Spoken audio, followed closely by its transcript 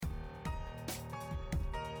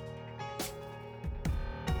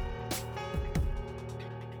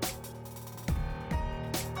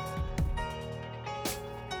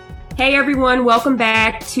Hey everyone, welcome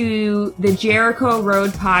back to the Jericho Road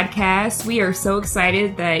podcast. We are so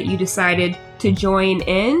excited that you decided to join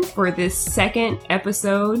in for this second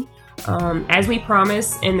episode. As we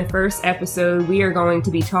promised in the first episode, we are going to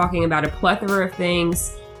be talking about a plethora of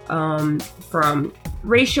things, from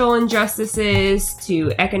racial injustices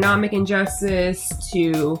to economic injustice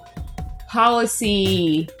to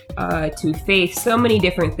policy to faith, so many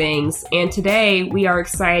different things. And today we are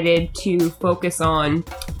excited to focus on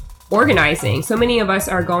organizing. So many of us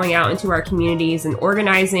are going out into our communities and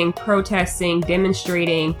organizing, protesting,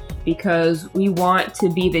 demonstrating, because we want to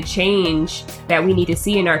be the change that we need to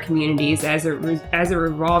see in our communities as it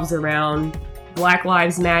revolves around Black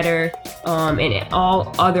Lives Matter and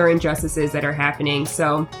all other injustices that are happening.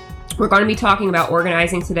 So we're going to be talking about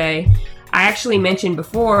organizing today. I actually mentioned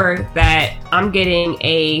before that I'm getting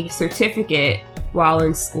a certificate while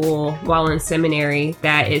in school, while in seminary,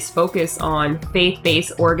 that is focused on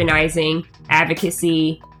faith-based organizing,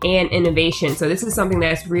 advocacy, and innovation. So this is something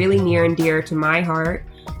that's really near and dear to my heart.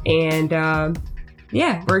 And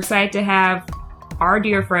we're excited to have our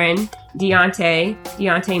dear friend,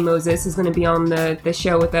 Deonte Moses, is going to be on the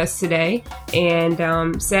show with us today.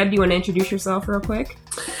 And Seb, do you want to introduce yourself real quick?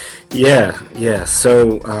 Yeah.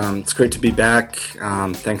 So it's great to be back.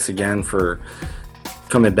 Thanks again for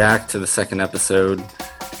coming back to the second episode.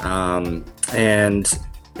 And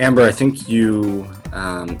Amber, I think you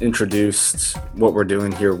introduced what we're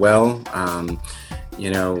doing here well.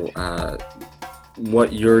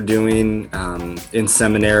 What you're doing in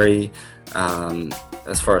seminary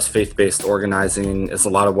as far as faith-based organizing is a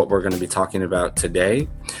lot of what we're going to be talking about today.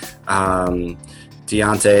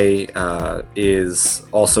 Deonte is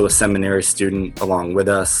also a seminary student along with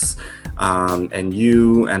us. And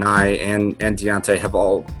you and I and Deonte have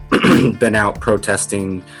all been out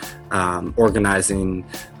protesting, organizing,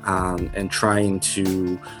 and trying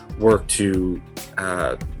to work to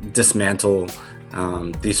dismantle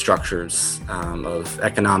these structures of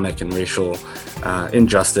economic and racial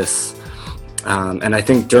injustice. And I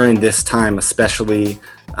think during this time especially,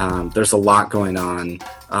 there's a lot going on,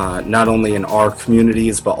 not only in our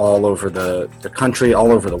communities, but all over the country,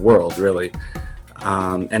 all over the world, really.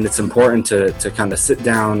 And it's important to kind of sit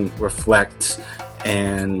down, reflect,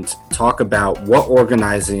 and talk about what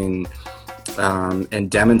organizing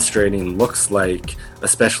and demonstrating looks like,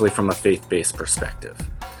 especially from a faith-based perspective,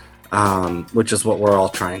 which is what we're all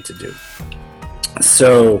trying to do.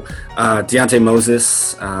 So Deonte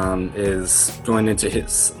Moses is going into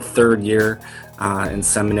his third year in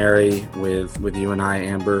seminary with you and I,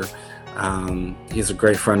 Amber. He's a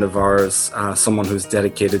great friend of ours, someone who's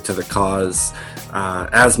dedicated to the cause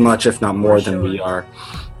as much, if not more, than we are.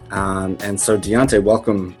 And so, Deonte,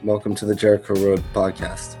 welcome to the Jericho Road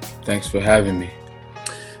podcast. Thanks for having me.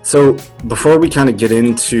 So, before we kind of get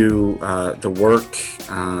into the work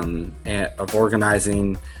of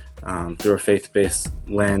organizing through a faith-based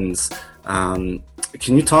lens, can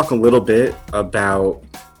you talk a little bit about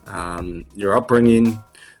your upbringing,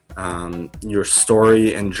 your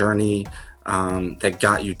story and journey that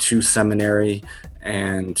got you to seminary,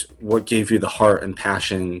 and what gave you the heart and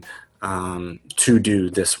passion to do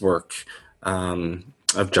this work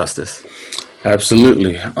of justice?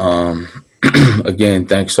 Absolutely. Again,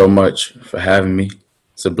 thanks so much for having me.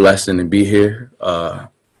 It's a blessing to be here.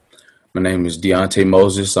 My name is Deonte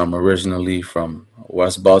Moses. I'm originally from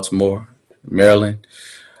West Baltimore, Maryland.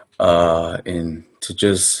 And to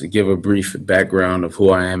just give a brief background of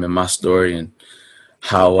who I am and my story and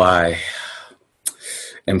how I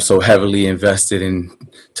am so heavily invested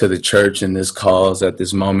into the church and this cause at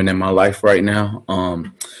this moment in my life right now.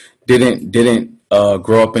 Didn't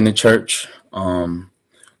grow up in the church.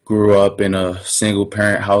 Grew up in a single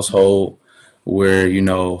parent household where,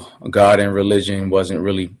 God and religion wasn't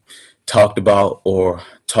really talked about or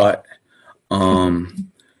taught.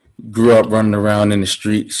 Grew up running around in the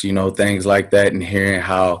streets, things like that, and hearing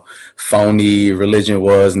how phony religion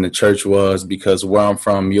was and the church was, because where I'm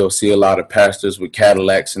from, you'll see a lot of pastors with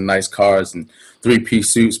Cadillacs and nice cars and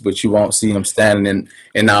three-piece suits, but you won't see them standing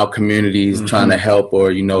in our communities trying to help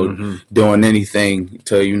or, doing anything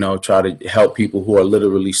to, try to help people who are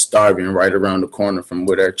literally starving right around the corner from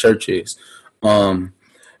where their church is.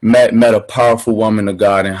 Met a powerful woman of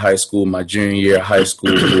God in high school, my junior year of high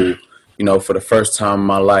school, who, for the first time in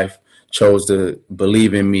my life, chose to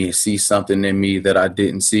believe in me and see something in me that I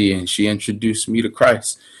didn't see. And she introduced me to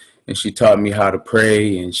Christ. And she taught me how to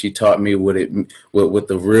pray. And she taught me what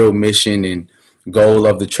the real mission and goal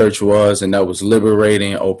of the church was. And that was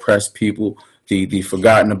liberating oppressed people, the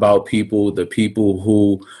forgotten about people, the people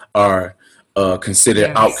who are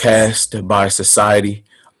considered outcast by society.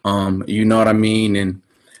 You know what I mean? And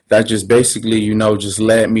that just basically, just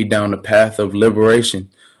led me down the path of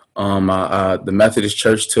liberation. The Methodist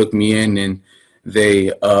Church took me in, and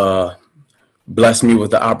they blessed me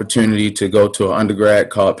with the opportunity to go to an undergrad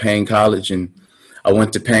called Payne College. And I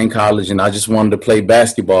went to Payne College, and I just wanted to play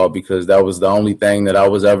basketball because that was the only thing that I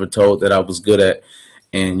was ever told that I was good at.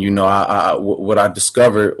 And, what I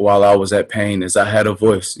discovered while I was at Payne is I had a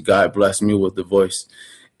voice. God blessed me with the voice.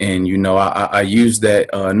 And, I used that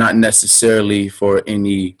not necessarily for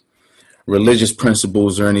any religious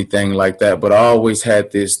principles or anything like that, but I always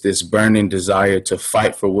had this burning desire to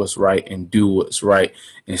fight for what's right and do what's right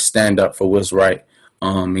and stand up for what's right,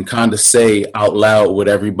 and kind of say out loud what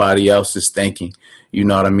everybody else is thinking. You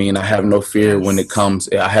know what I mean? I have no fear when it comes.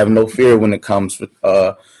 I have no fear when it comes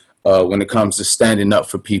to standing up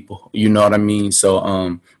for people. You know what I mean? So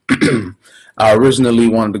I originally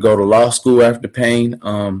wanted to go to law school after Payne,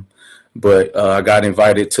 but I got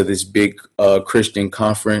invited to this big Christian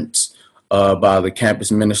conference by the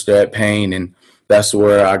campus minister at Payne, and that's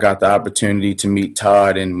where I got the opportunity to meet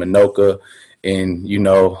Todd and Minoka and,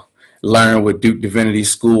 learn what Duke Divinity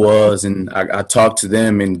School was. And I talked to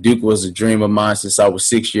them, and Duke was a dream of mine since I was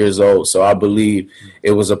 6 years old. So I believe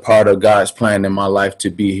it was a part of God's plan in my life to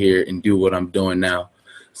be here and do what I'm doing now.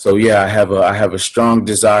 So, yeah, I have a strong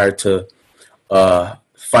desire to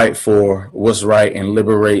fight for what's right and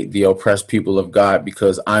liberate the oppressed people of God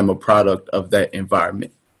because I'm a product of that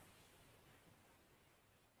environment.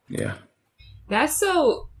 Yeah. That's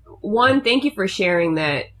so, one, thank you for sharing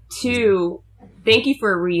that. Two, thank you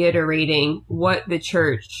for reiterating what the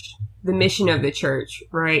mission of the church,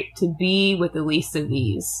 right? To be with the least of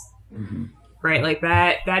these, right? Like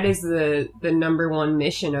that is the number one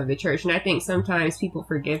mission of the church. And I think sometimes people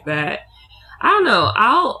forget that. I don't know.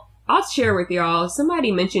 I'll share with y'all.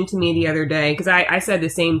 Somebody mentioned to me the other day, because I said the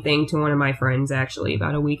same thing to one of my friends actually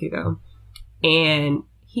about a week ago. And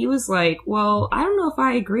he was like, well, I don't know if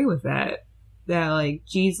I agree with that like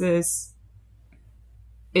Jesus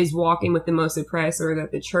is walking with the most oppressed, or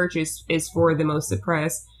that the church is for the most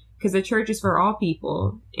oppressed, because the church is for all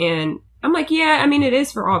people. And I'm like, yeah, I mean, it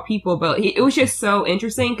is for all people, but it was just so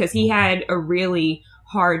interesting because he had a really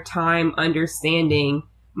hard time understanding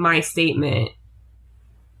my statement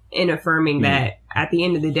in affirming that at the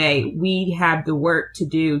end of the day, we have the work to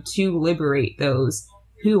do to liberate those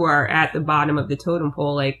who are at the bottom of the totem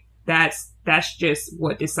pole. Like that's just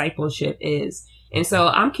what discipleship is. And so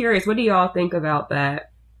I'm curious, what do y'all think about that?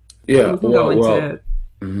 Yeah. Go ahead.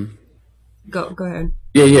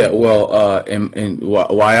 Yeah. Well, and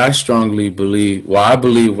why I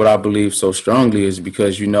believe what I believe so strongly is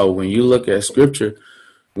because, when you look at scripture,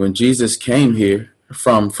 when Jesus came here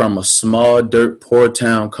from a small dirt poor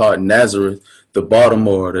town called Nazareth, the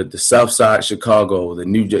Baltimore, the South Side Chicago, the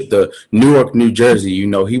Newark, New Jersey,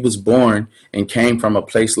 he was born and came from a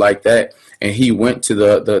place like that. And he went to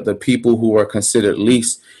the people who were considered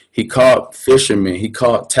least. He called fishermen, he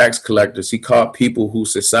called tax collectors, he called people who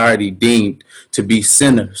society deemed to be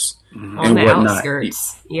sinners and whatnot.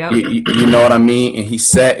 Outskirts. Yep. You know what I mean? And he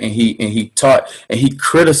sat and he taught and he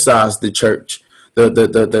criticized the church.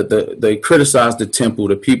 They criticized the temple,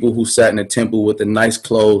 the people who sat in the temple with the nice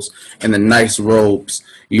clothes and the nice robes.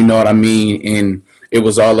 You know what I mean? And it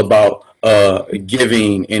was all about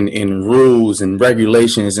giving and rules and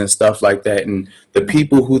regulations and stuff like that. And the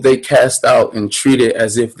people who they cast out and treated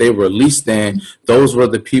as if they were least than, those were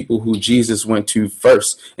the people who Jesus went to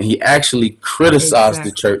first. And he actually criticized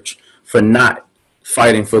the church for not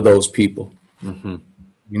fighting for those people. Mm-hmm.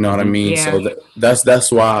 You know what I mean? Yeah. So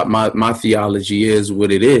that's why my theology is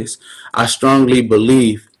what it is. I strongly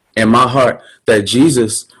believe in my heart that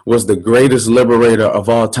Jesus was the greatest liberator of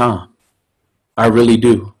all time. I really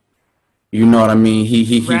do. You know what I mean?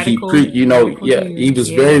 He was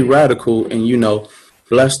very radical and,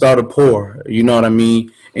 blessed are the poor, you know what I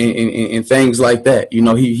mean? And things like that.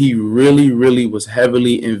 He really, really was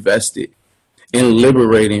heavily invested in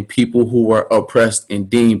liberating people who were oppressed and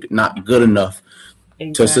deemed not good enough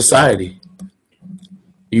to society.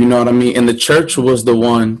 You know what I mean? And the church was the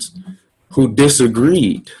ones who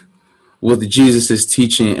disagreed with Jesus's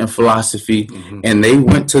teaching and philosophy, and they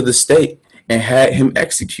went to the state and had him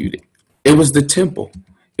executed. It was the temple.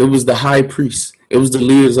 It was the high priest. It was the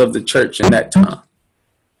leaders of the church in that time.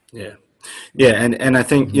 Yeah. Yeah. And I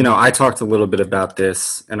think, I talked a little bit about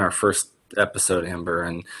this in our first episode, Amber,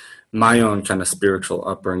 and my own kind of spiritual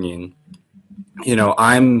upbringing.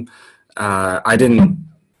 I didn't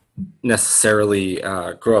necessarily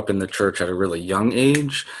grow up in the church at a really young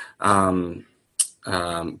age. But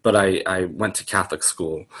I went to Catholic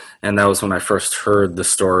school, and that was when I first heard the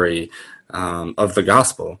story of the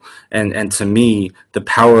gospel. And to me, the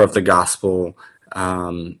power of the gospel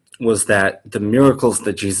was that the miracles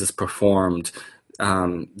that Jesus performed,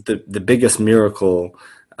 the biggest miracle,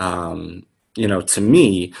 to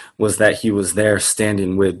me, was that he was there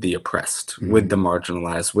standing with the oppressed, with the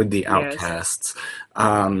marginalized, with the outcasts,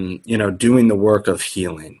 doing the work of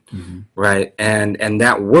healing, right? And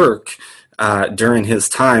that work during his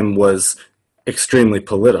time was extremely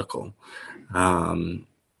political, and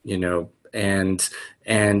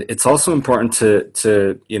it's also important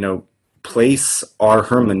to place our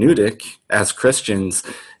hermeneutic as Christians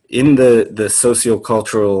in the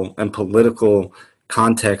sociocultural and political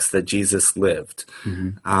context that Jesus lived.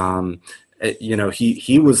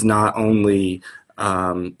 He was not only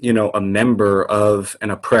a member of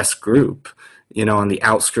an oppressed group, on the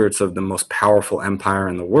outskirts of the most powerful empire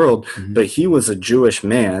in the world, but he was a Jewish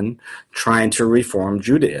man trying to reform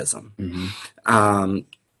Judaism.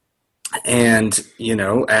 And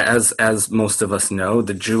as most of us know,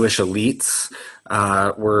 the Jewish elites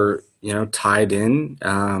were tied in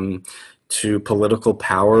to political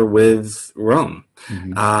power with Rome.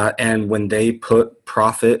 And when they put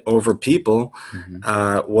profit over people,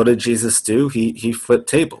 what did Jesus do? He flipped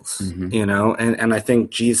tables, and I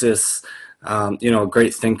think Jesus, a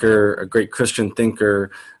great thinker, a great Christian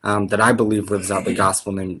thinker that I believe lives out the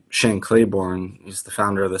gospel, named Shane Claiborne, who's the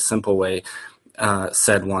founder of the Simple Way,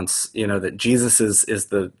 said once, that Jesus is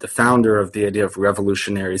the founder of the idea of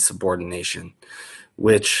revolutionary subordination,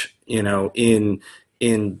 which, in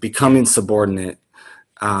becoming subordinate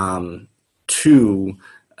to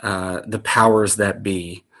the powers that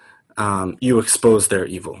be, you expose their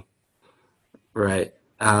evil, right?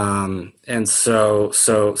 And so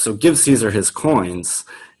give Caesar his coins,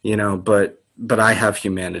 but I have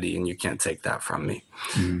humanity, and you can't take that from me.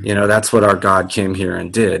 That's what our God came here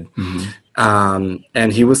and did.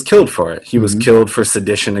 And he was killed for it. He was killed for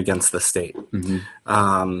sedition against the state.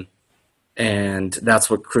 And that's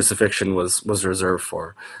what crucifixion was reserved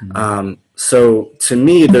for. So to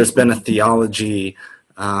me, there's been a theology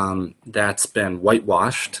that's been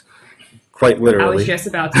whitewashed, quite literally. I was just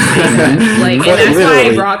about to say that. And that's why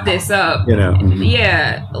I brought this up.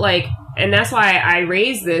 Yeah, and that's why I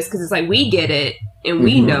raised this, because it's we get it, and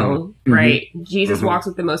we know, right? Jesus walks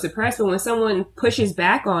with the most oppressed, but when someone pushes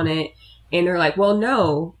back on it, and they're like, well,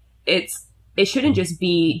 no, it shouldn't just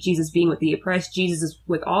be Jesus being with the oppressed. Jesus is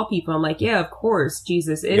with all people. I'm like, yeah, of course,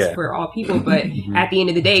 Jesus is for all people. But at the end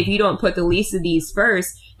of the day, if you don't put the least of these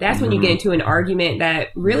first, that's when you get into an argument that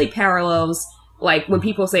really parallels when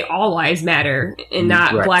people say all lives matter and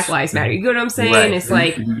not Black lives matter. You get what I'm saying? Right. It's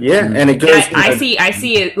and it goes. I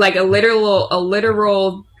see it like a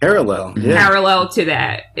literal parallel to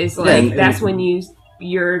that. It's that's when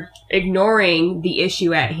you're ignoring the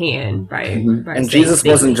issue at hand by and Jesus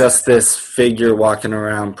wasn't just this figure walking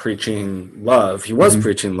around preaching love. He was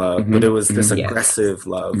preaching love, but it was this aggressive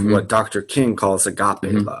love, what Dr. King calls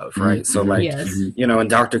agape love, right? So and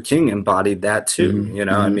Dr. King embodied that too.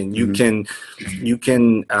 I mean, you can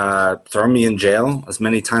throw me in jail as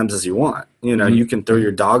many times as you want. You can throw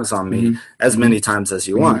your dogs on me as many times as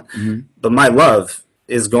you want, but my love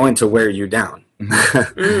is going to wear you down.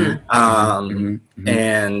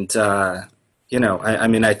 And I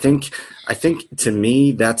mean, I think to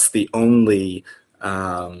me that's the only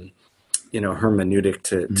hermeneutic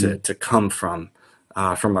to come from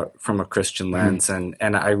a Christian lens, and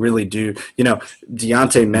I really do.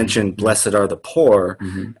 Deonte mentioned "Blessed are the poor,"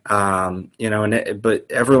 but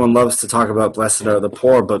everyone loves to talk about "Blessed are the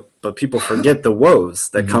poor," but people forget the woes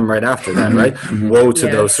that come right after that, right? Woe to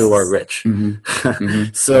those who are rich.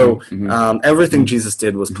 So everything Jesus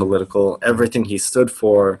did was political. Everything he stood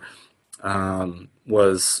for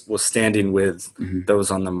was standing with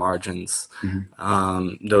those on the margins,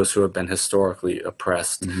 those who have been historically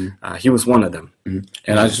oppressed. He was one of them.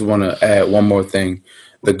 And I just want to add one more thing.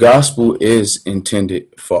 The gospel is intended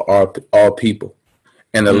for all people.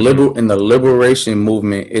 And the liberation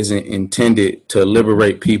movement isn't intended to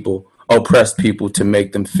liberate people, oppressed people, to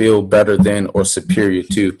make them feel better than or superior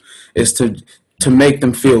to. It's to make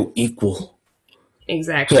them feel equal.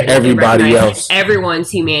 Exactly. To everybody else.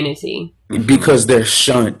 Everyone's humanity. Because they're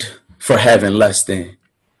shunned for having less than.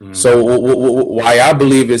 So why I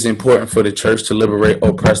believe it's important for the church to liberate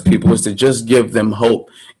oppressed people is to just give them hope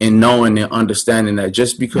in knowing and understanding that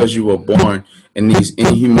just because you were born in these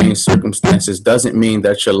inhumane circumstances doesn't mean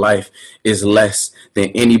that your life is less than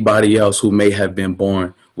anybody else who may have been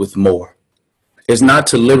born with more. It's not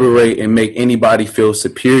to liberate and make anybody feel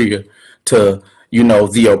superior to,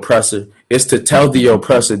 the oppressor. It's to tell the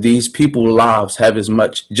oppressor these people's lives have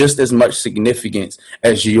just as much significance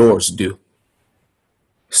as yours do.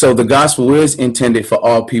 So the gospel is intended for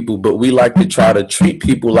all people, but we like to try to treat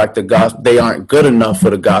people like the gospel, they aren't good enough for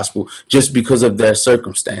the gospel just because of their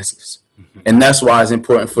circumstances. And that's why it's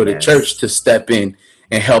important for the church to step in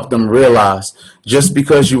and help them realize just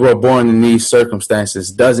because you were born in these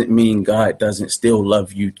circumstances doesn't mean God doesn't still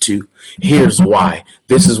love you too. Here's why.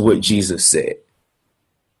 This is what Jesus said.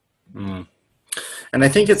 And I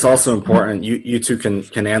think it's also important, you two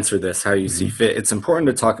can answer this how you see fit. It's important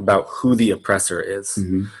to talk about who the oppressor is,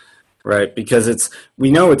 right? Because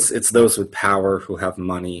we know it's those with power who have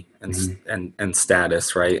money and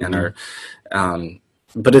status, right? And are,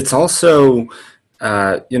 but it's also,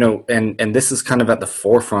 and this is kind of at the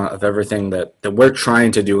forefront of everything that we're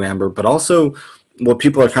trying to do, Amber, but also what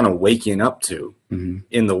people are kind of waking up to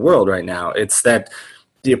in the world right now. It's that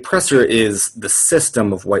the oppressor is the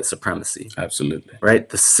system of white supremacy. Absolutely. Right?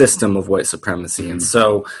 The system of white supremacy. And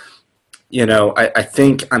so, I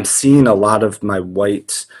think I'm seeing a lot of my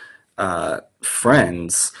white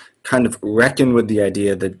friends kind of reckon with the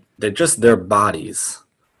idea that just their bodies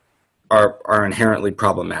are inherently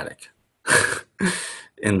problematic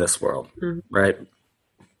in this world, right?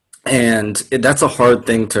 And that's a hard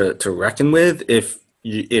thing to reckon with if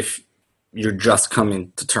you're just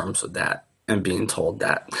coming to terms with that and being told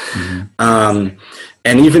that. And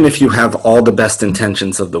even if you have all the best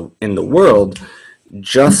intentions in the world,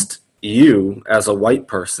 just you as a white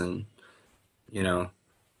person,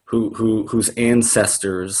 whose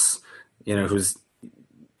ancestors, whose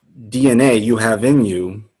DNA you have in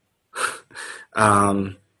you,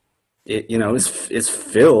 is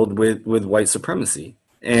filled with white supremacy.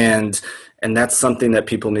 And that's something that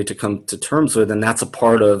people need to come to terms with. And that's a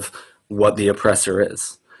part of what the oppressor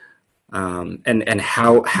is. And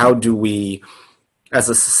how do we, as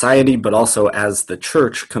a society, but also as the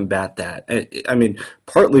church, combat that? I mean,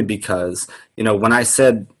 partly because, when I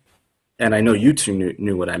said, and I know you two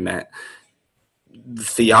knew what I meant, the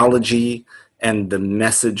theology and the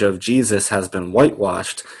message of Jesus has been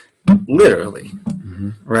whitewashed, literally,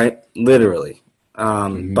 right? Literally,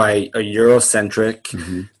 by a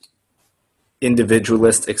Eurocentric,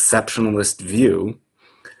 individualist, exceptionalist view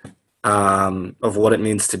of what it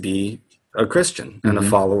means to be a Christian and a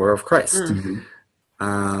follower of Christ.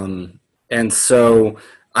 And so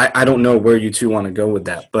I don't know where you two want to go with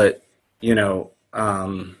that, but,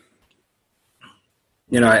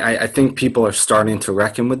 I think people are starting to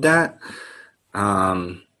reckon with that.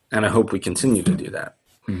 And I hope we continue to do that.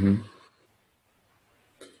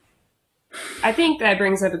 I think that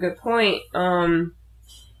brings up a good point.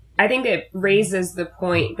 I think it raises the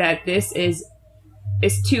point that this is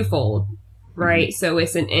twofold, right? So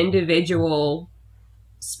it's an individual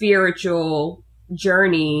spiritual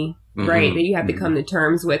journey, right, that you have to come to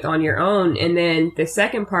terms with on your own. And then the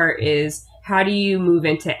second part is, how do you move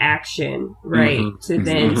into action, right, to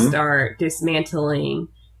then start dismantling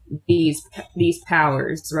these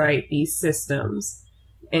powers, right, these systems.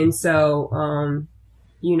 And so,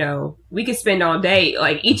 we could spend all day,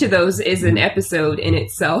 like each of those is an episode in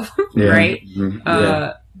itself, right?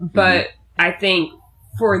 But I think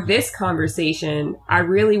for this conversation, I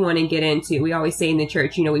really want to get into, we always say in the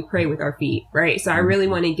church, we pray with our feet, right? So I really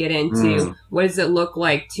want to get into what does it look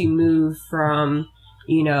like to move from,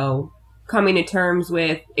 coming to terms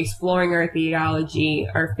with exploring our theology,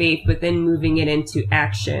 our faith, but then moving it into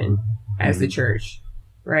action as the church,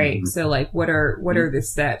 right? So like, what are the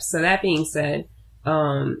steps? So that being said,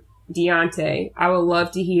 Deonte, I would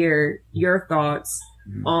love to hear your thoughts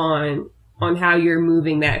on how you're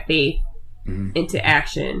moving that faith into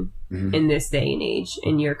action in this day and age,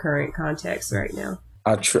 in your current context right now.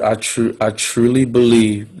 I truly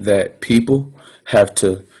believe that people have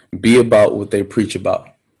to be about what they preach about.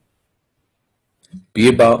 Be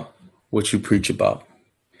about what you preach about.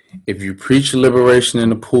 If you preach liberation in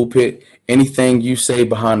the pulpit, anything you say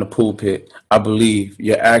behind the pulpit, I believe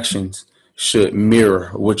your actions should mirror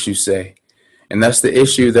what you say. And that's the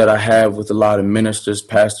issue that I have with a lot of ministers,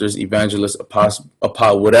 pastors, evangelists, apostles,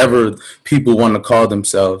 whatever people want to call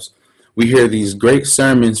themselves. We hear these great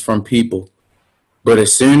sermons from people, but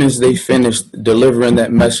as soon as they finish delivering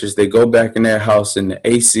that message, they go back in their house in the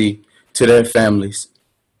AC to their families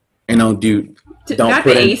and don't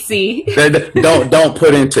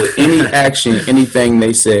put into any action anything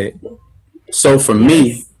they said. So for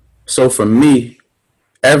me,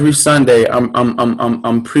 every Sunday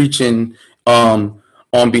I'm preaching on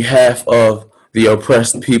behalf of the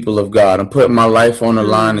oppressed people of God. I'm putting my life on the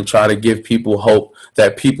line and try to give people hope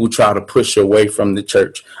that people try to push away from the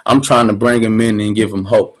church. I'm trying to bring them in and give them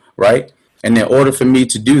hope, right? And in order for me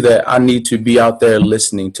to do that, I need to be out there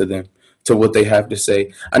listening to them. to what they have to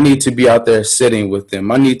say. I need to be out there sitting with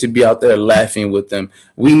them. I need to be out there laughing with them.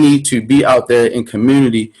 We need to be out there in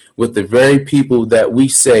community with the very people that we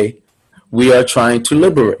say we are trying to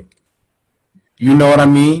liberate. You know what I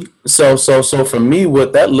mean? So for me,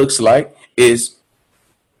 what that looks like is,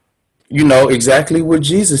 exactly what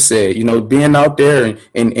Jesus said, being out there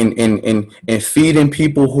and feeding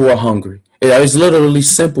people who are hungry. It's literally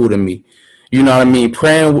simple to me. You know what I mean?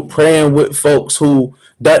 Praying with folks who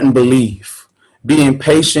doesn't believe, being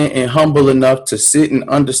patient and humble enough to sit and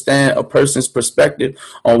understand a person's perspective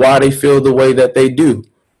on why they feel the way that they do.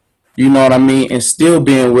 You know what I mean? And still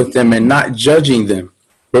being with them and not judging them,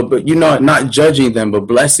 but not judging them, but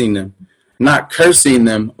blessing them, not cursing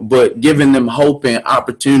them, but giving them hope and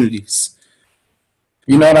opportunities.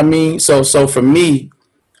 You know what I mean? So for me,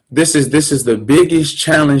 this is the biggest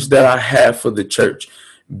challenge that I have for the church.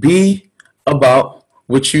 Be about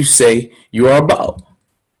what you say you are about.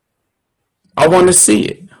 I want to see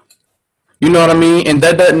it. You know what I mean? And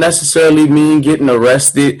that doesn't necessarily mean getting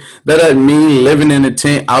arrested. That doesn't mean living in a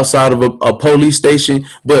tent outside of a police station.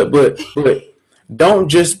 But don't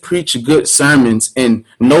just preach good sermons and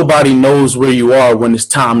nobody knows where you are when it's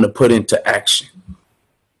time to put into action.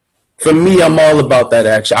 For me, I'm all about that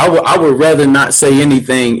action. I would rather not say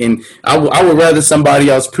anything, and I would rather somebody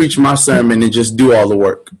else preach my sermon and just do all the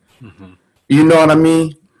work. Mm-hmm. You know what I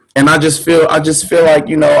mean? And I just feel like,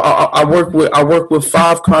 I work with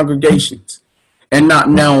 5 congregations, and not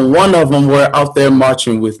now one of them were out there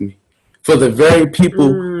marching with me for the very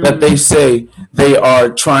people that they say they are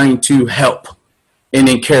trying to help and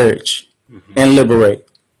encourage and liberate.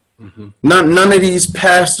 Mm-hmm. None of these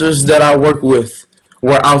pastors that I work with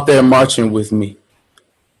were out there marching with me,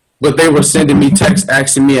 but they were sending me texts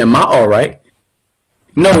asking me, am I all right?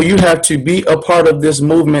 No, you have to be a part of this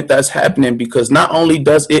movement that's happening, because not only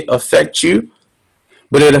does it affect you,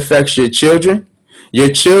 but it affects your children, your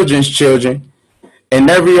children's children, and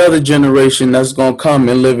every other generation that's going to come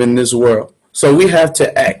and live in this world. So we have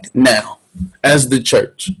to act now as the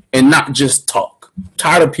church and not just talk. I'm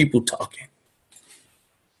tired of people talking.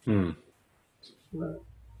 And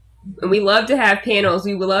we love to have panels.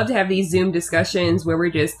 We would love to have these Zoom discussions where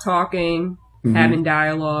we're just talking, having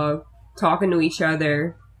dialogue, talking to each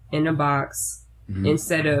other in a box,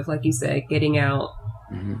 instead of, like you said, getting out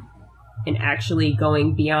and actually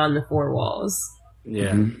going beyond the 4 walls.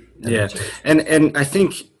 Yeah. Yeah. And I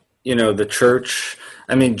think, the church,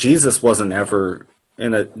 I mean, Jesus wasn't in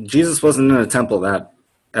a temple that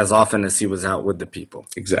as often as he was out with the people.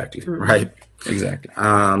 Exactly. Right. Exactly.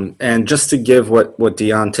 And just to give what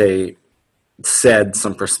Deonte said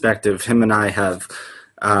some perspective, him and I have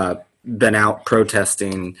been out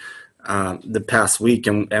protesting the past week,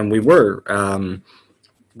 and we were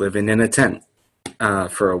living in a tent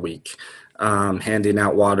for a week, handing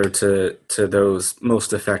out water to those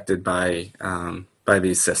most affected by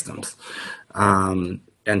these systems, and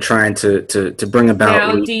trying to bring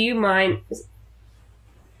about. Now,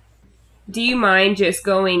 do you mind just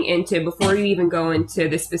going into, before you even go into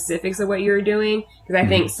the specifics of what you're doing? Because I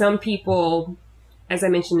think some people, as I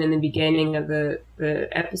mentioned in the beginning of the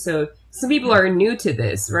episode, some people are new to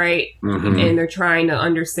this, right? And they're trying to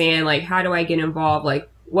understand, like, how do I get involved? Like,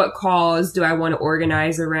 what cause do I want to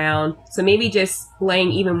organize around? So maybe just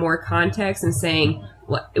laying even more context and saying,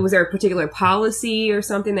 was there a particular policy or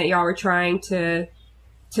something that y'all were trying to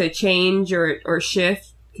change or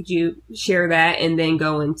shift? Could you share that and then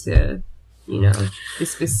go into, the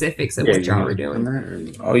specifics of what y'all were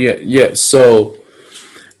doing? Oh, yeah. So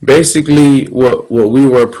basically what we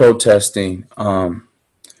were protesting,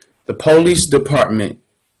 the police department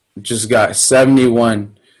just got $71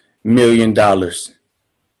 million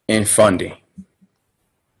in funding,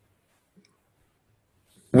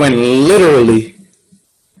 when literally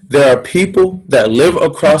there are people that live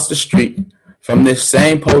across the street from this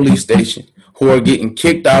same police station who are getting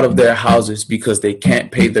kicked out of their houses because they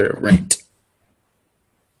can't pay their rent.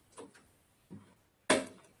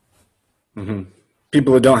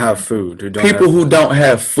 People who don't have food. Who don't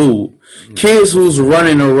have food. Kids who's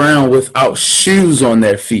running around without shoes on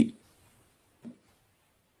their feet.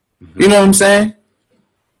 You know what I'm saying?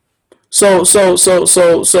 So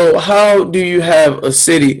how do you have a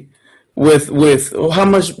city with how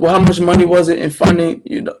much money was it in funding?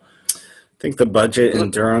 I think the budget in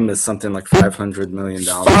Durham is something like $500 million.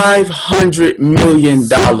 $500 million.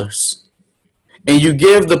 And you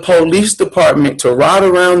give the police department to ride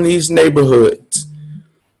around these neighborhoods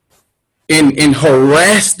and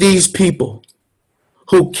harass these people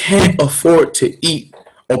who can't afford to eat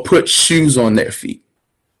or put shoes on their feet.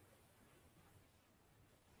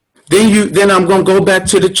 Then I'm going to go back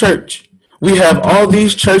to the church. We have all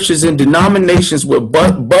these churches and denominations with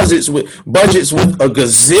budgets with a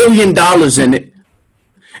gazillion dollars in it,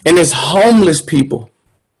 and it's homeless people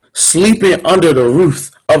sleeping under the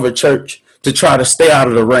roof of a church to try to stay out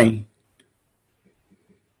of the rain.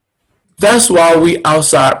 That's why we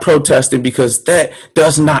outside protesting, because that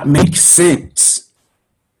does not make sense.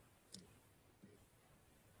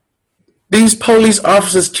 These police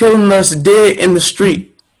officers killing us dead in the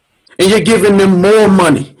street, and you're giving them more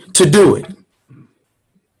money to do it.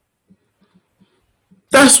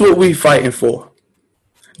 That's what we fighting for.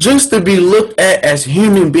 Just to be looked at as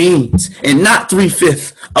human beings and not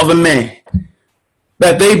 3/5 of a man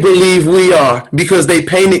that they believe we are, because they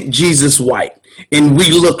painted Jesus white and we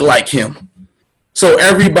look like him. So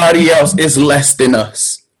everybody else is less than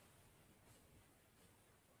us.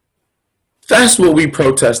 That's what we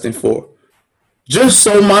protesting for. Just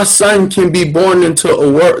so my son can be born into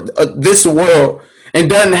this world and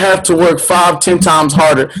doesn't have to work 5-10 times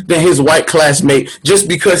harder than his white classmate just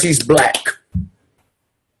because he's black.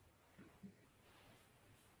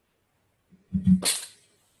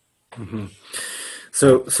 Mm-hmm.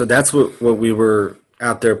 So that's what we were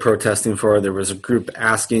out there protesting for. There was a group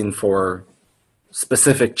asking for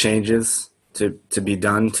specific changes to be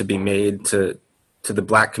done, to be made to the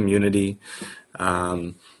Black community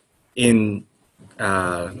in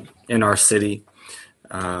our city.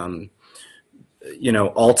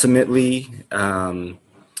 Ultimately,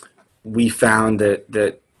 we found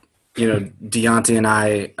that Deonte and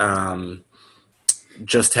I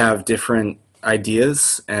just have different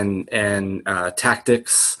ideas and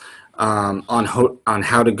tactics on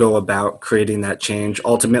how to go about creating that change.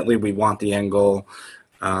 Ultimately, we want the end goal,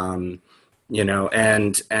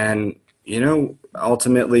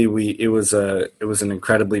 ultimately it was an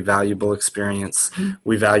incredibly valuable experience.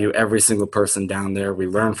 We value every single person down there. We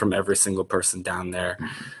learn from every single person down there.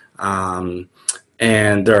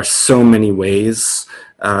 And there are so many ways,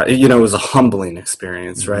 it was a humbling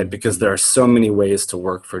experience, right? Because there are so many ways to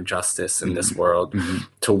work for justice in this world,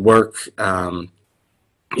 to work,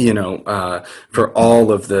 for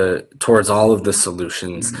towards all of the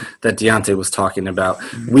solutions that Deonte was talking about.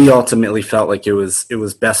 We ultimately felt like it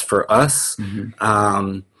was best for us,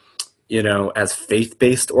 as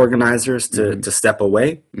faith-based organizers to step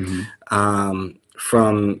away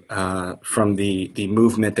from the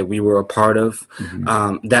movement that we were a part of.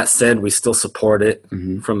 That said, we still support it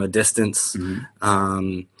from a distance.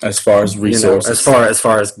 As far as resources, as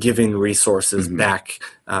far as giving resources back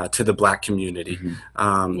to the Black community.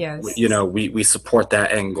 Yes. We support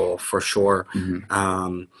that end goal for sure.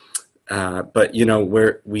 But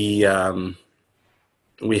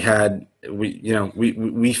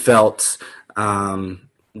we felt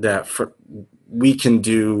that we can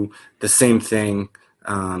do the same thing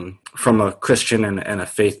from a Christian and a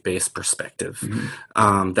faith-based perspective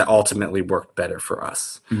that ultimately worked better for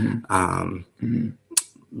us.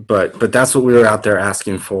 But that's what we were out there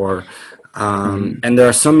asking for. And there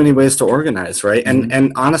are so many ways to organize, right?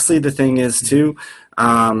 And honestly, the thing is too,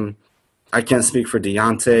 I can't speak for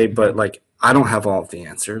Deonte, but I don't have all of the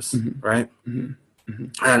answers, right? And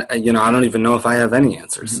I don't even know if I have any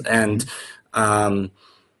answers. And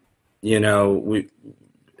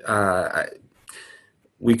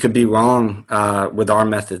we could be wrong with our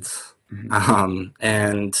methods,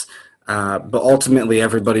 but ultimately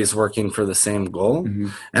everybody's working for the same goal.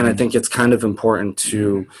 And I think it's kind of important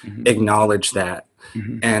to acknowledge that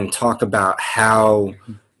and talk about how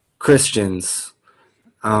Christians,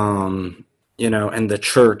 and the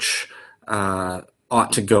church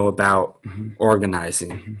ought to go about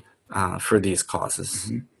organizing for these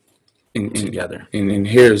causes together. And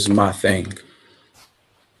here's my thing.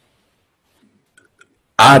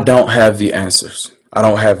 I don't have the answers. I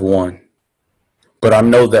don't have one. But I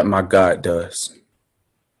know that my God does.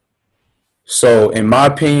 So in my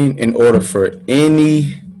opinion, in order for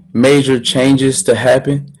any major changes to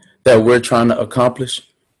happen that we're trying to accomplish,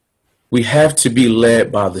 we have to be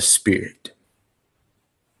led by the Spirit.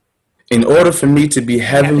 In order for me to be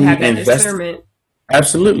heavily invested,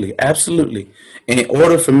 absolutely. In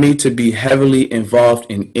order for me to be heavily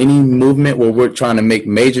involved in any movement where we're trying to make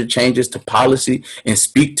major changes to policy and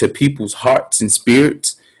speak to people's hearts and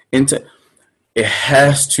spirits, it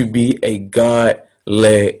has to be a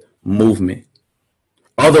God-led movement.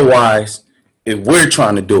 Otherwise, if we're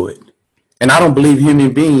trying to do it, and I don't believe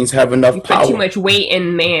human beings have enough power. Put too much weight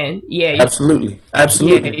in man. Yeah. Absolutely. Yeah,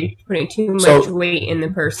 you're putting too much weight in the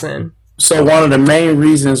person. So one of the main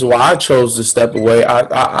reasons why I chose to step away,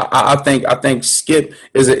 I think Skip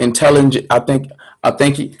is an intelligent. I'm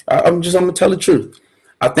gonna tell the truth.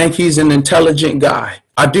 I think he's an intelligent guy.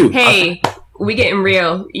 I do. Hey, We getting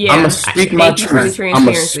real. Yeah. I'm gonna speak my Thank you for the truth. I'm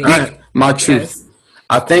gonna transparency. speak my truth. Yes.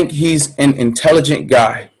 I think he's an intelligent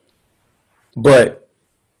guy, but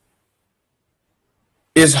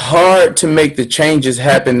it's hard to make the changes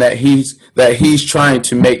happen that he's trying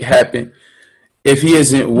to make happen if he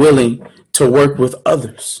isn't willing to work with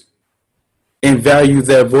others and value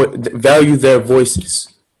their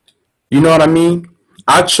voices. You know what I mean?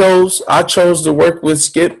 I chose to work with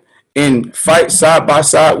Skip and fight side by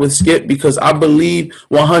side with Skip because I believe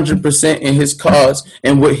 100% in his cause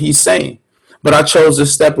and what he's saying. But I chose to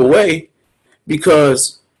step away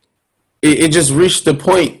because it just reached the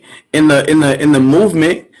point in the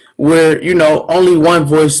movement where, you know, only one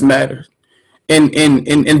voice matters. And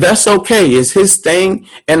that's okay. It's his thing,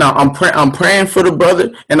 and I'm praying for the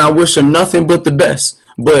brother, and I wish him nothing but the best.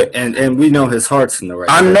 But and we know his heart's in the right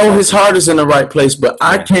place. I know his heart is in the right place, but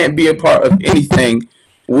I can't be a part of anything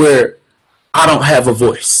where I don't have a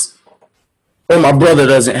voice, or my brother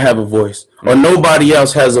doesn't have a voice, or nobody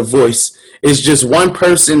else has a voice. It's just one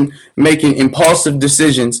person making impulsive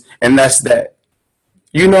decisions, and that's that.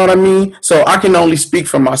 You know what I mean? So I can only speak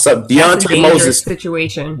for myself. Deonte Moses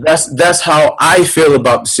situation. That's how I feel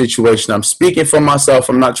about the situation. I'm speaking for myself.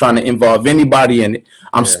 I'm not trying to involve anybody in it.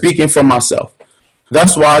 I'm speaking for myself.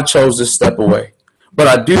 That's why I chose to step away. But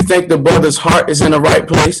I do think the brother's heart is in the right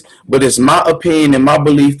place. But it's my opinion and my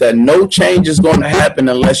belief that no change is going to happen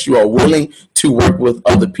unless you are willing to work with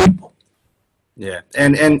other people. Yeah,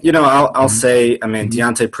 and you know, I'll say, I mean,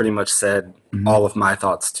 Deonte pretty much said all of my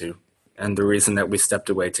thoughts too. And the reason that we stepped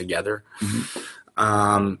away together.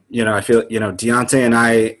 You know, I feel, you know, Deonte and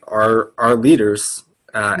I are leaders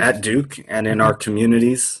at Duke and in our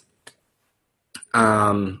communities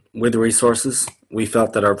with resources. We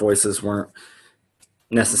felt that our voices weren't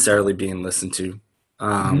necessarily being listened to.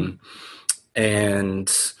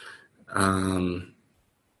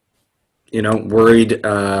 You know, worried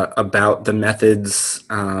about the methods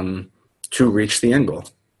to reach the end goal.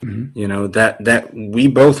 You know, that we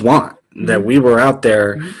both want. That we were out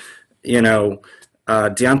there, you know,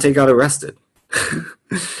 Deonte got arrested.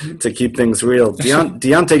 To keep things real,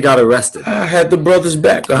 Deonte got arrested. I had the brothers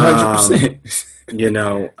back 100%. You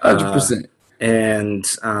know, 100%.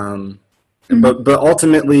 But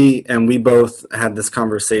ultimately, and we both had this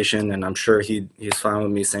conversation, and I'm sure he's fine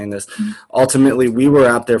with me saying this. Ultimately, we were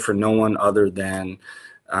out there for no one other than,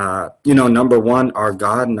 you know, number one, our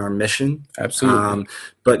God and our mission. Absolutely.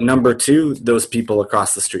 But number two, those people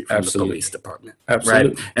across the street from the police department. Absolutely.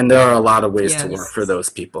 Right? And there are a lot of ways to work for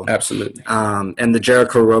those people. Absolutely. And the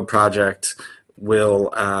Jericho Road Project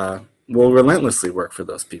will relentlessly work for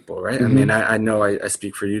those people, right? I mean, I know I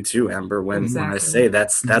speak for you too, Amber, when I say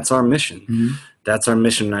that's our mission. That's our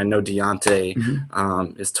mission. And I know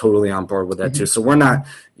Deonte is totally on board with that too. So we're not,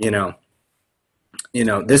 you know,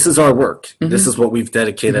 this is our work. This is what we've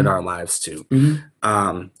dedicated our lives to.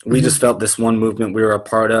 We just felt this one movement we were a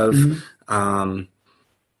part of,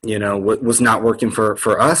 you know, was not working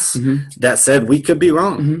for us. That said, we could be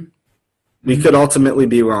wrong. We could ultimately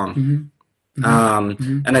be wrong.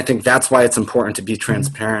 And I think that's why it's important to be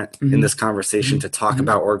transparent in this conversation, to talk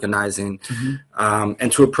about organizing,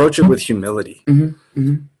 and to approach it with humility.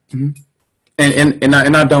 And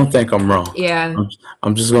I don't think I'm wrong. Yeah.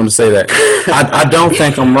 I'm just going to say that. I don't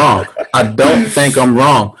think I'm wrong. I don't think I'm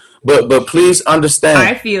wrong. But please understand.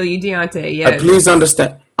 I feel you, Deonte. Yeah. Please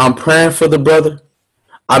understand. I'm praying for the brother.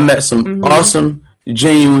 I met some awesome,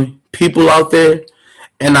 genuine people out there,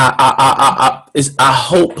 and I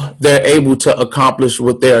hope they're able to accomplish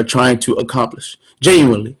what they are trying to accomplish.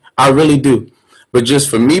 Genuinely, I really do. But just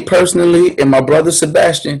for me personally and my brother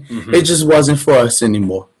Sebastian, it just wasn't for us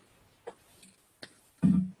anymore.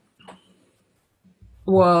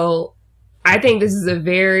 Well, I think this is a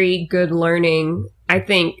very good learning. I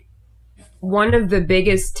think one of the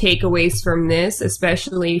biggest takeaways from this,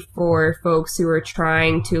 especially for folks who are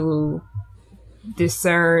trying to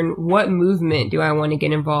discern what movement do I want to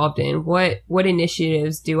get involved in, what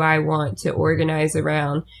initiatives do I want to organize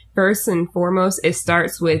around, first and foremost, it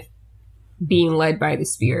starts with being led by the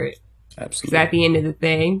Spirit. Absolutely. Because at the end of the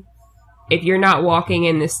day, if you're not walking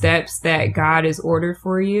in the steps that God has ordered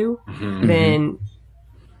for you, then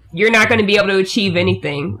you're not going to be able to achieve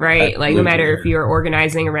anything, right? Like, no matter if you're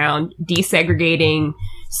organizing around desegregating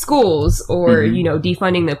schools or, you know,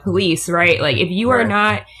 defunding the police, right? Like, if you are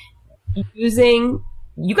not using,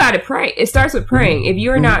 you got to pray. It starts with praying. If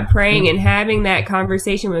you're not praying and having that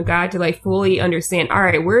conversation with God to, like, fully understand, all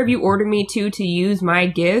right, where have you ordered me to use my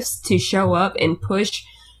gifts to show up and push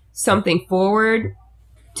something forward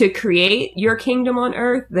to create your kingdom on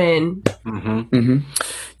earth, then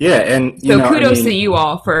Yeah, and so kudos to you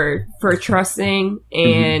all for trusting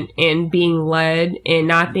and being led and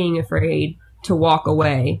not being afraid to walk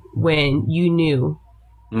away when you knew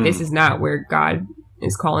this is not where God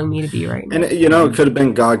is calling me to be right now. And it could have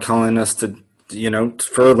been God calling us to,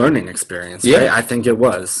 for a learning experience. Yeah, right? I think it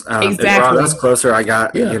was. Exactly. It brought us closer. I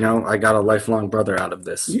got I got a lifelong brother out of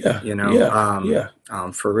this. For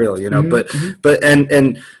real. But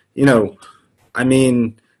I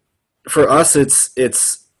mean, for us, it's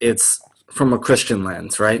from a Christian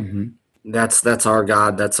lens, right? That's our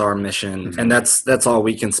God, that's our mission, and that's all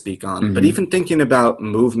we can speak on. But even thinking about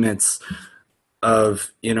movements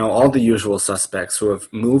of all the usual suspects who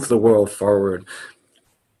have moved the world forward,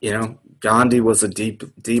 Gandhi was a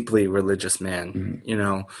deeply religious man,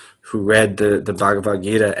 who read the Bhagavad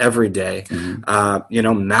Gita every day.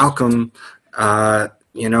 Malcolm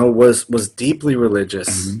was deeply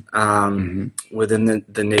religious within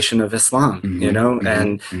the Nation of Islam,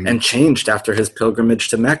 and changed after his pilgrimage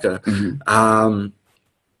to Mecca.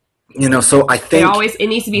 So I think it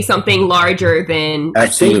needs to be something larger than. I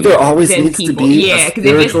think there always needs to be a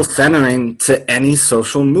spiritual centering to any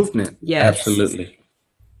social movement. Yes, absolutely,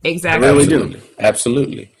 exactly. I really do.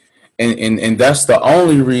 Absolutely, and that's the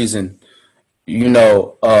only reason,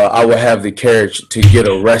 I would have the courage to get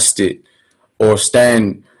arrested or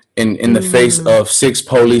stand in the face of 6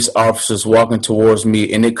 police officers walking towards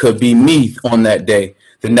me, and it could be me on that day.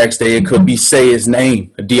 The next day, it could be say his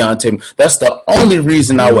name, Deonte. That's the only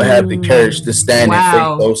reason I would have the courage to stand and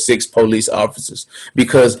face those 6 police officers,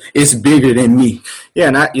 because it's bigger than me. Yeah,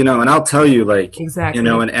 and and I'll tell you, exactly.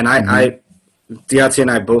 I Deonte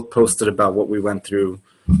and I both posted about what we went through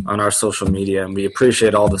on our social media, and we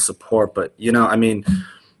appreciate all the support. But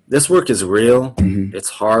this work is real. It's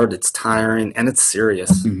hard. It's tiring, and it's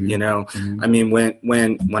serious. I mean,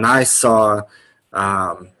 when I saw.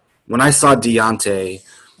 When I saw Deonte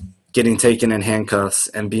getting taken in handcuffs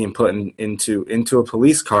and being put into a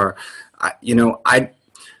police car,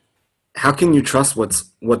 how can you trust what's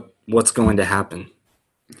going to happen?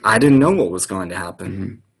 I didn't know what was going to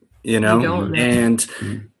happen, You don't know. It's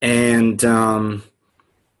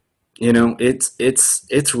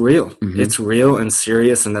real. It's real and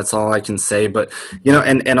serious, and that's all I can say. But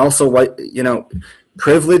and also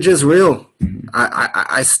privilege is real.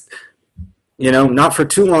 I not for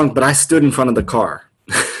too long, but I stood in front of the car.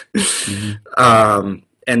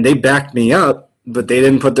 And they backed me up, but they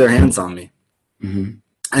didn't put their hands on me.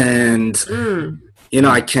 And,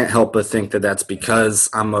 I can't help but think that that's because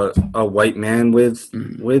I'm a white man with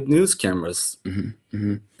news cameras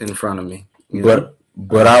in front of me.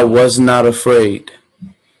 But I was not afraid,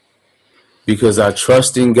 because I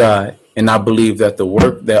trust in God, and I believe that the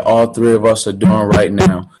work that all 3 of us are doing right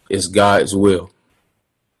now is God's will.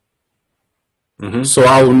 So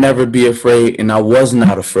I will never be afraid, and I was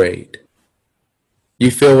not afraid. You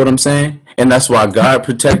feel what I'm saying? And that's why God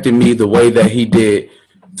protected me the way that he did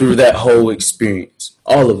through that whole experience.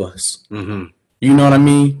 All of us. You know what I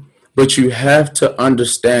mean? But you have to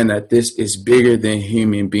understand that this is bigger than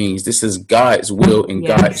human beings. This is God's will and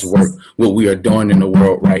God's work, what we are doing in the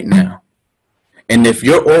world right now. And if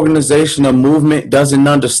your organization or movement doesn't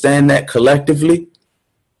understand that collectively,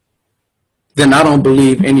 then I don't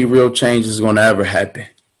believe any real change is going to ever happen.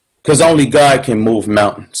 Because only God can move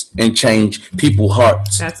mountains and change people's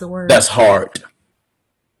hearts. That's a word. That's hard.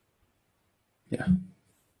 Yeah.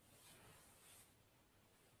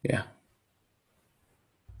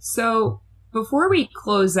 So before we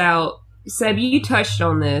close out, Seb, you touched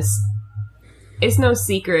on this. It's no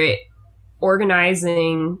secret,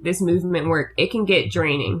 organizing this movement work, it can get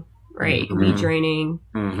draining, right? It can be draining.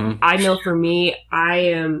 I know for me, I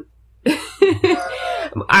am...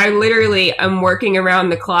 I literally am working around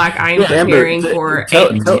the clock. I am preparing for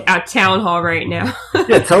a town hall right now.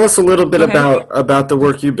 Tell us a little bit about the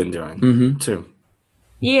work you've been doing too.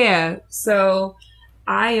 Yeah, so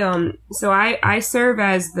I serve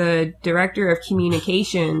as the director of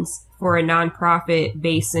communications for a nonprofit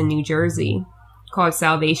based in New Jersey called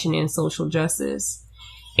Salvation and Social Justice.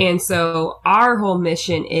 And so our whole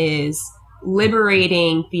mission is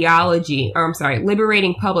liberating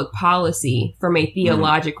liberating public policy from a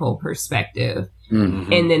theological perspective.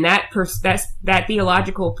 And then that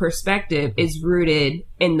theological perspective is rooted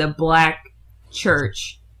in the Black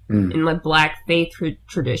church, in the Black faith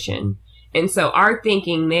tradition. And so our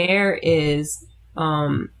thinking there is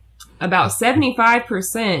about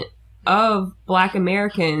 75% of Black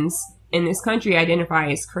Americans in this country identify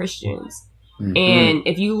as Christians. And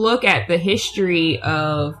if you look at the history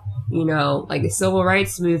of like the civil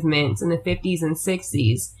rights movements in the 50s and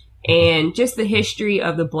 60s, and just the history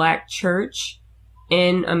of the Black church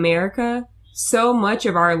in America, so much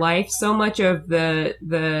of our life, so much of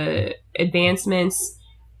the advancements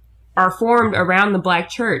are formed around the Black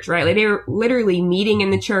church, right? Like they were literally meeting in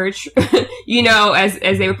the church, as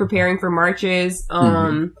they were preparing for marches.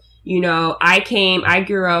 I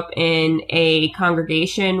grew up in a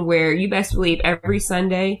congregation where you best believe every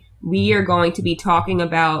Sunday we are going to be talking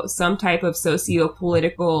about some type of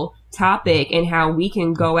socio-political topic and how we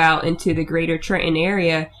can go out into the greater Trenton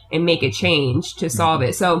area and make a change to solve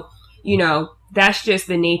it. So, that's just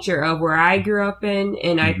the nature of where I grew up in.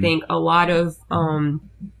 And I think a lot of,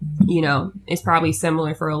 it's probably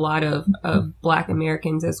similar for a lot of Black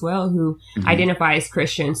Americans as well who identify as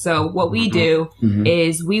Christians. So what we do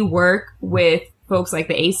is we work with folks like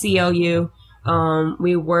the ACLU.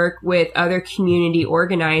 We work with other community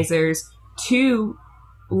organizers to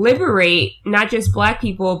liberate not just Black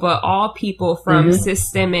people, but all people from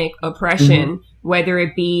systemic oppression, whether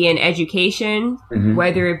it be in education,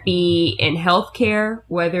 whether it be in healthcare,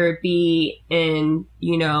 whether it be in,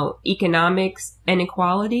 economics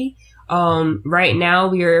inequality. Right now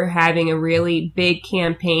we are having a really big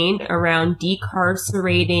campaign around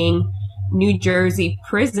decarcerating New Jersey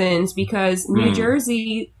prisons because New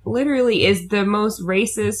Jersey literally is the most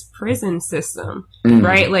racist prison system,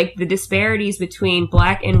 right? Like the disparities between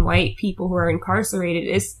Black and white people who are incarcerated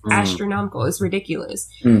is astronomical. It's ridiculous.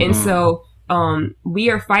 And so, we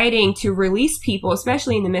are fighting to release people,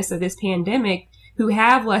 especially in the midst of this pandemic, who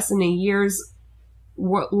have less than a year's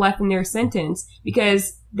left in their sentence,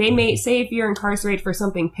 because they may say if you're incarcerated for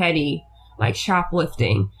something petty, like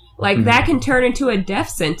shoplifting, like that can turn into a death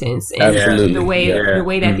sentence. And the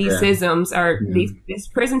way that these systems are, this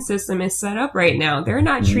prison system is set up right now, they're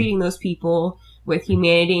not treating those people with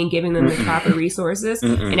humanity and giving them the proper resources.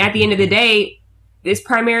 And at the end of the day, it's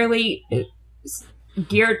primarily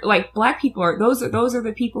geared, like Black people are, those are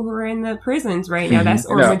the people who are in the prisons right now. That's,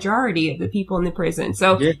 or majority of the people in the prison.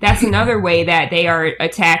 So that's another way that they are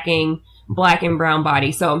attacking Black and brown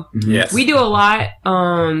bodies. So we do a lot.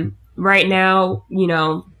 Right now,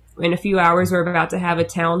 in a few hours, we're about to have a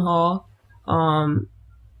town hall,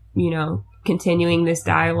 continuing this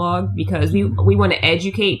dialogue because we want to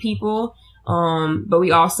educate people. But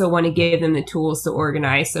we also want to give them the tools to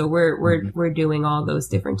organize. So we're doing all those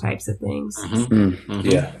different types of things.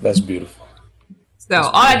 Yeah, that's beautiful. So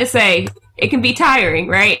all I had to say, it can be tiring,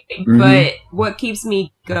 right? But what keeps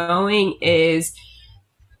me going is,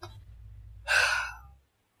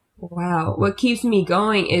 what keeps me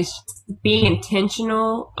going is being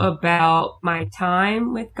intentional about my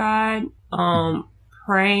time with God,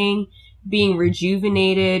 praying, being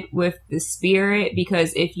rejuvenated with the Spirit,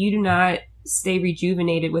 because if you do not stay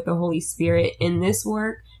rejuvenated with the Holy Spirit in this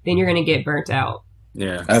work, then you're going to get burnt out.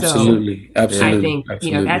 Yeah, absolutely. I think,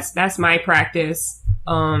 that's my practice.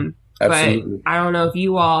 But I don't know if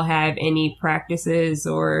you all have any practices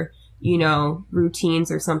or, routines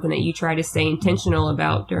or something that you try to stay intentional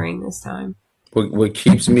about during this time. What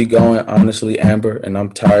keeps me going, honestly, Amber, and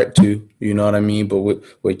I'm tired too, you know what I mean? But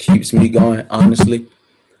what keeps me going, honestly,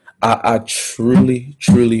 I truly,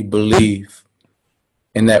 truly believe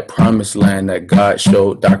in that promised land that God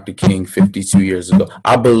showed Dr. King 52 years ago.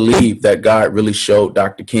 I believe that God really showed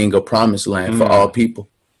Dr. King a promised land for all people.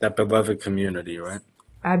 That beloved community, right?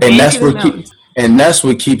 And that's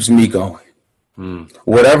what keeps me going.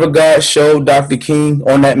 Whatever God showed Dr. King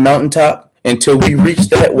on that mountaintop, until we reach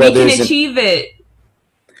that, whether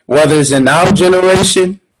it's in our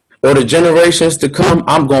generation or the generations to come,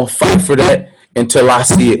 I'm going to fight for that until I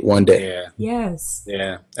see it one day. Yeah. Yes.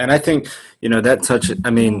 Yeah. And I think, that touches,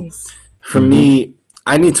 for me,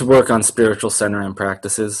 I need to work on spiritual centering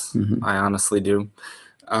practices. I honestly do.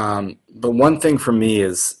 But one thing for me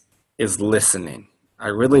is listening. I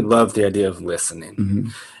really love the idea of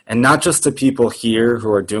listening. And not just to people here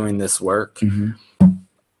who are doing this work,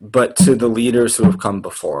 but to the leaders who have come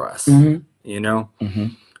before us.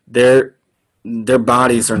 Their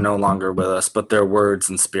bodies are no longer with us, but their words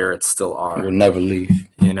and spirits still are. Will never leave.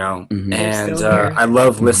 And I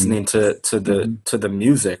love listening to the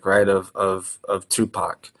music, right, of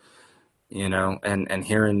Tupac, and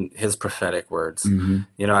hearing his prophetic words.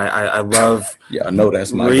 I love. Yeah, I know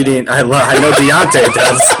that's my reading. I know Deonte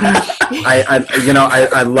does.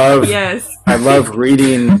 I love. Yes. I love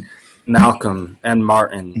reading Malcolm and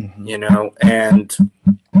Martin. And.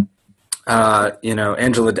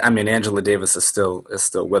 Angela Davis is still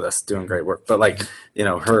with us doing great work, but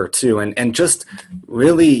her too. And just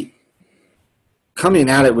really coming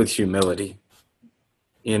at it with humility,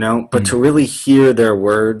 but to really hear their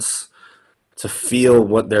words, to feel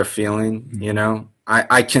what they're feeling,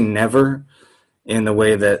 I can never, in the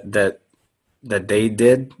way that that they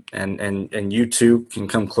did, and you too can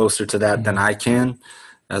come closer to that than I can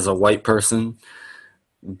as a white person.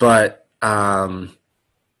 But I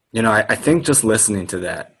think just listening to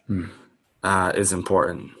that is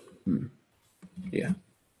important. Yeah.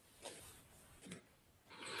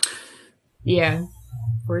 Yeah,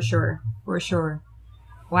 for sure.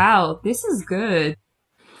 Wow, this is good.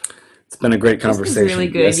 It's been a great conversation. This is really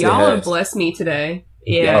good. Yes, Y'all have blessed me today.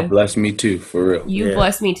 Yeah. Y'all blessed me too, for real. You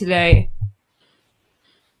blessed me today.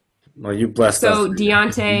 Well, you blessed us. So,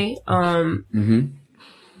 Deonte,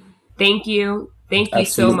 thank you. Thank you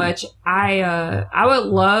so much. I would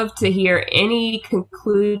love to hear any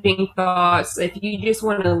concluding thoughts. If you just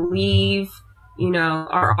want to leave,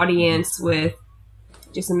 our audience with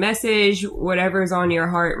just a message, whatever's on your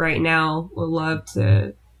heart right now, would love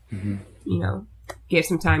to, give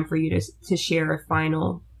some time for you to share a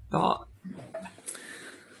final thought.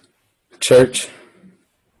 Church,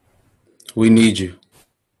 we need you.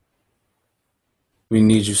 We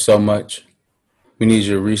need you so much. We need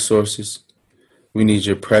your resources. We need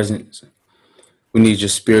your presence. We need your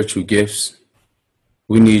spiritual gifts.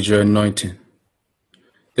 We need your anointing.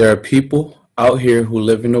 There are people out here who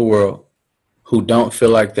live in the world who don't feel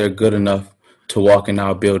like they're good enough to walk in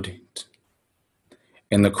our buildings.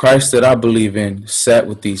 And the Christ that I believe in sat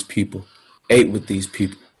with these people, ate with these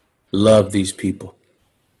people, loved these people,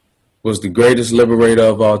 was the greatest liberator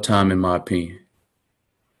of all time, in my opinion.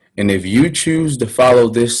 And if you choose to follow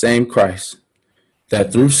this same Christ,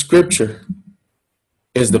 that through Scripture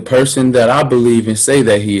is the person that I believe and say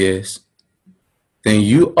that he is, then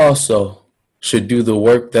you also should do the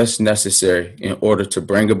work that's necessary in order to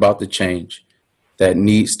bring about the change that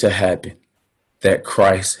needs to happen, that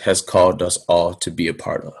Christ has called us all to be a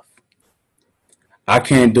part of. I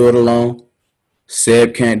can't do it alone.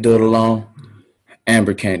 Seb can't do it alone.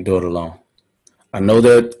 Amber can't do it alone. I know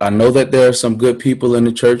that there are some good people in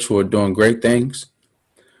the church who are doing great things,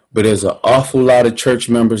 but there's an awful lot of church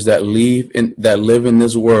members that live in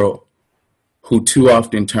this world who too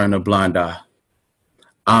often turn a blind eye.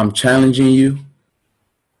 I'm challenging you.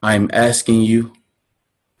 I'm asking you.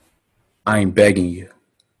 I'm begging you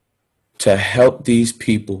to help these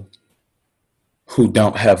people who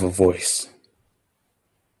don't have a voice.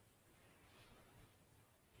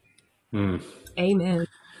 Amen.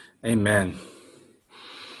 Amen.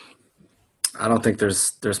 I don't think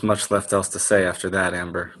there's much left else to say after that,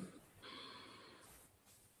 Amber.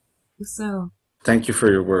 So, thank you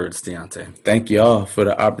for your words, Deonte. Thank y'all for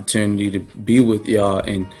the opportunity to be with y'all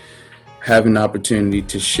and have an opportunity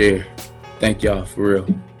to share. Thank y'all for real.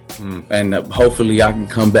 And hopefully I can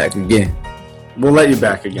come back again. We'll let you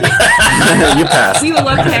back again. You passed. We would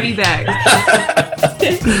love to have you back.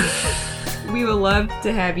 We would love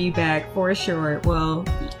to have you back for sure. Well,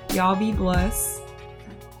 y'all be blessed.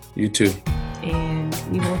 You too. And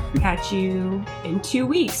we will catch you in 2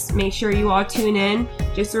 weeks. Make sure you all tune in.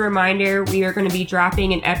 Just a reminder, we are going to be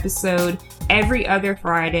dropping an episode every other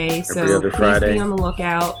Friday. So please be on the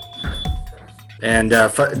lookout. And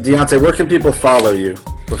Deonte, where can people follow you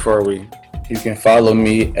before we? You can follow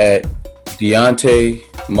me at Deonte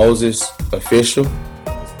Moses Official,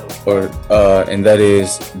 and that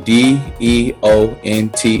is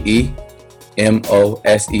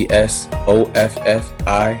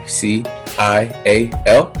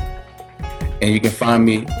DeonteMosesOfficial. And you can find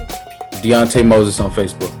me Deonte Moses on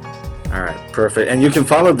Facebook. All right, perfect. And you can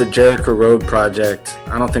follow the Jericho Road Project.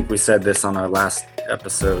 I don't think we said this on our last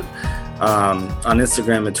episode. On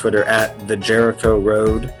Instagram and Twitter at the Jericho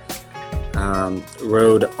Road,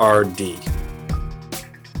 Road RD.